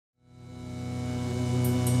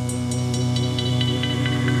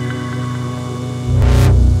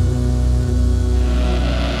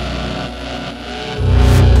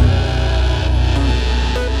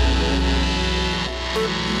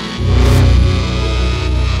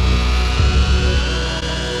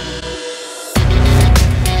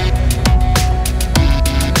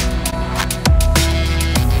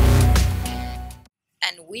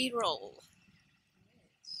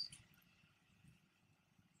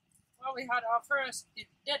Now we had our first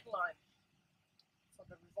deadline for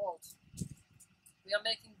the Revolt. We are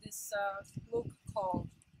making this look called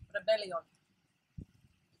Rebellion.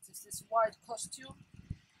 It is this white costume,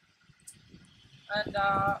 and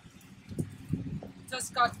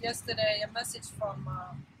just got yesterday a message from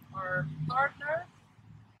our partner.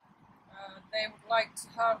 They would like to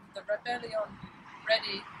have the Rebellion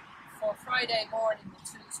ready for Friday morning and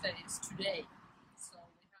Tuesdays today.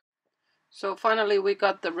 So finally we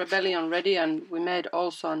got the Rebellion ready, and we made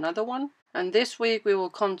also another one. And this week we will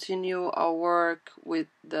continue our work with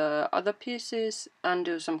the other pieces and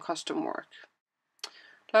do some custom work.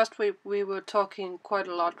 Last week we were talking quite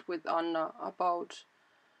a lot with Anna about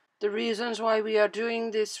the reasons why we are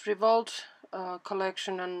doing this Revolt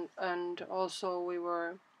collection, and also we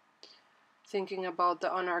were thinking about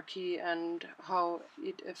the Anarchy and how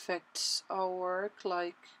it affects our work.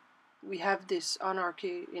 Like, we have this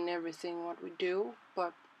anarchy in everything what we do,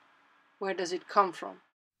 but where does it come from?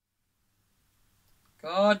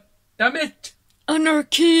 God damn it!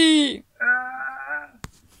 Anarchy!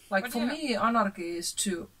 Like, for me, anarchy is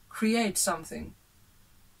to create something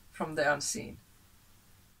from the unseen.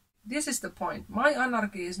 This is the point. My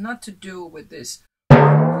anarchy is not to do with this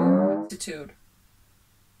attitude.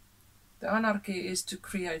 The anarchy is to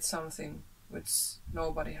create something which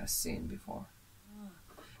nobody has seen before.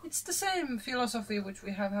 It's the same philosophy which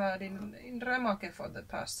we have had in Remake for the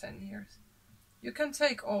past 10 years. You can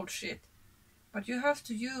take old shit, but you have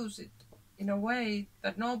to use it in a way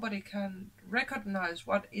that nobody can recognize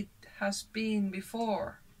what it has been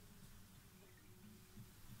before.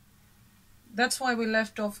 That's why we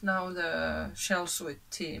left off now the Shell Suite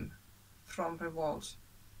team from Revolt.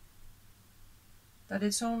 That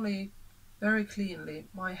it's only very cleanly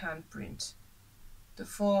my handprint, the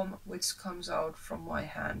form which comes out from my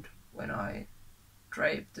hand when I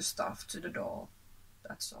drape the stuff to the doll.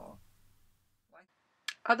 That's all.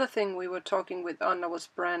 Other thing we were talking with Anna was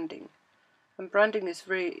branding. And branding is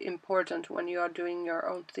very important when you are doing your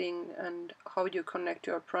own thing, and how you connect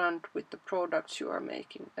your brand with the products you are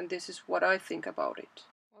making. And this is what I think about it.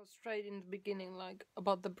 Well, straight in the beginning, like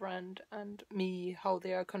about the brand and me, how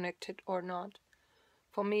they are connected or not.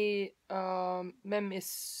 For me, MEM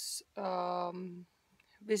is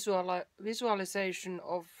visualization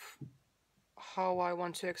of how I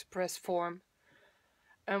want to express form.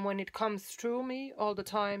 And when it comes through me all the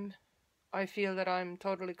time, I feel that I'm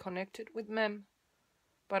totally connected with MEM.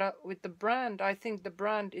 But with the brand, I think the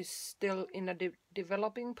brand is still in a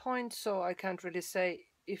developing point, so I can't really say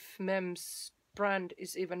if MEM's brand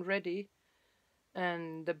is even ready.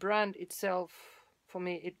 And the brand itself, for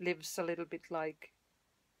me, it lives a little bit like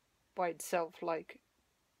by itself, like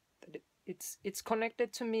it's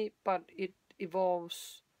connected to me, but it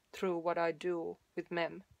evolves through what I do with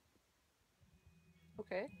MEM.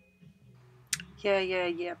 Okay.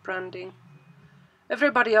 Yeah, branding.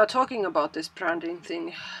 Everybody are talking about this branding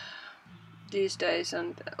thing these days,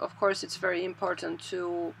 and of course it's very important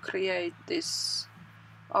to create this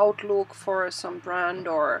outlook for some brand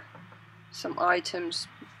or some items.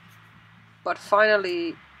 But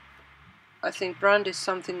finally, I think brand is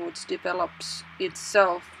something which develops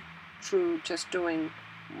itself through just doing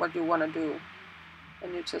what you want to do,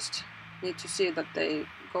 and you just need to see that they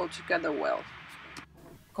go together well.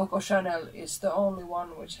 Coco Chanel is the only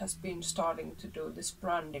one which has been starting to do this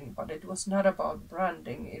branding, but it was not about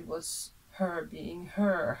branding, it was her being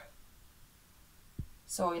her.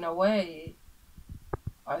 So in a way,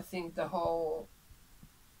 I think the whole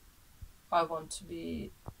I want to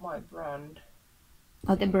be my brand.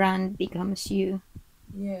 Or the brand becomes you.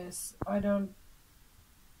 Yes, I don't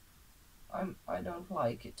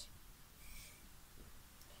like it.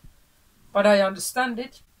 But I understand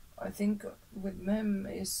it. I think with MEM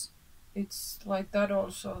it's like that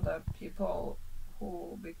also, that people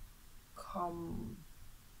who become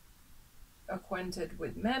acquainted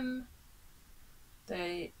with MEM,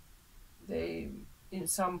 they in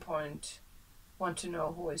some point want to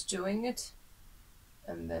know who is doing it,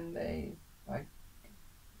 and then they like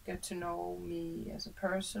get to know me as a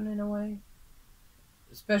person in a way,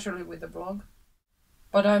 especially with the vlog.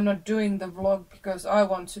 But I'm not doing the vlog because I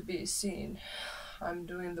want to be seen. I'm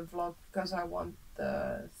doing the vlog because I want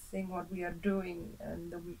the thing what we are doing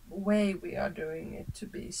and the way we are doing it to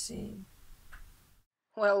be seen.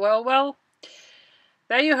 Well.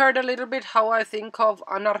 There you heard a little bit how I think of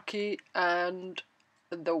anarchy and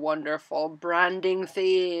the wonderful branding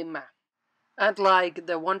theme. And like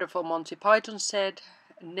the wonderful Monty Python said,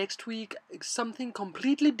 next week something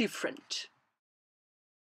completely different.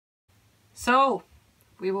 So,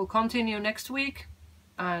 we will continue next week,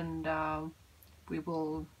 and we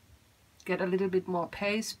will get a little bit more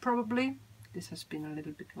pace probably. This has been a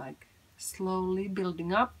little bit like slowly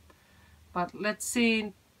building up, but let's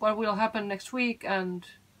see what will happen next week and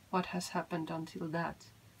what has happened until that.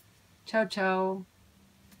 Ciao ciao!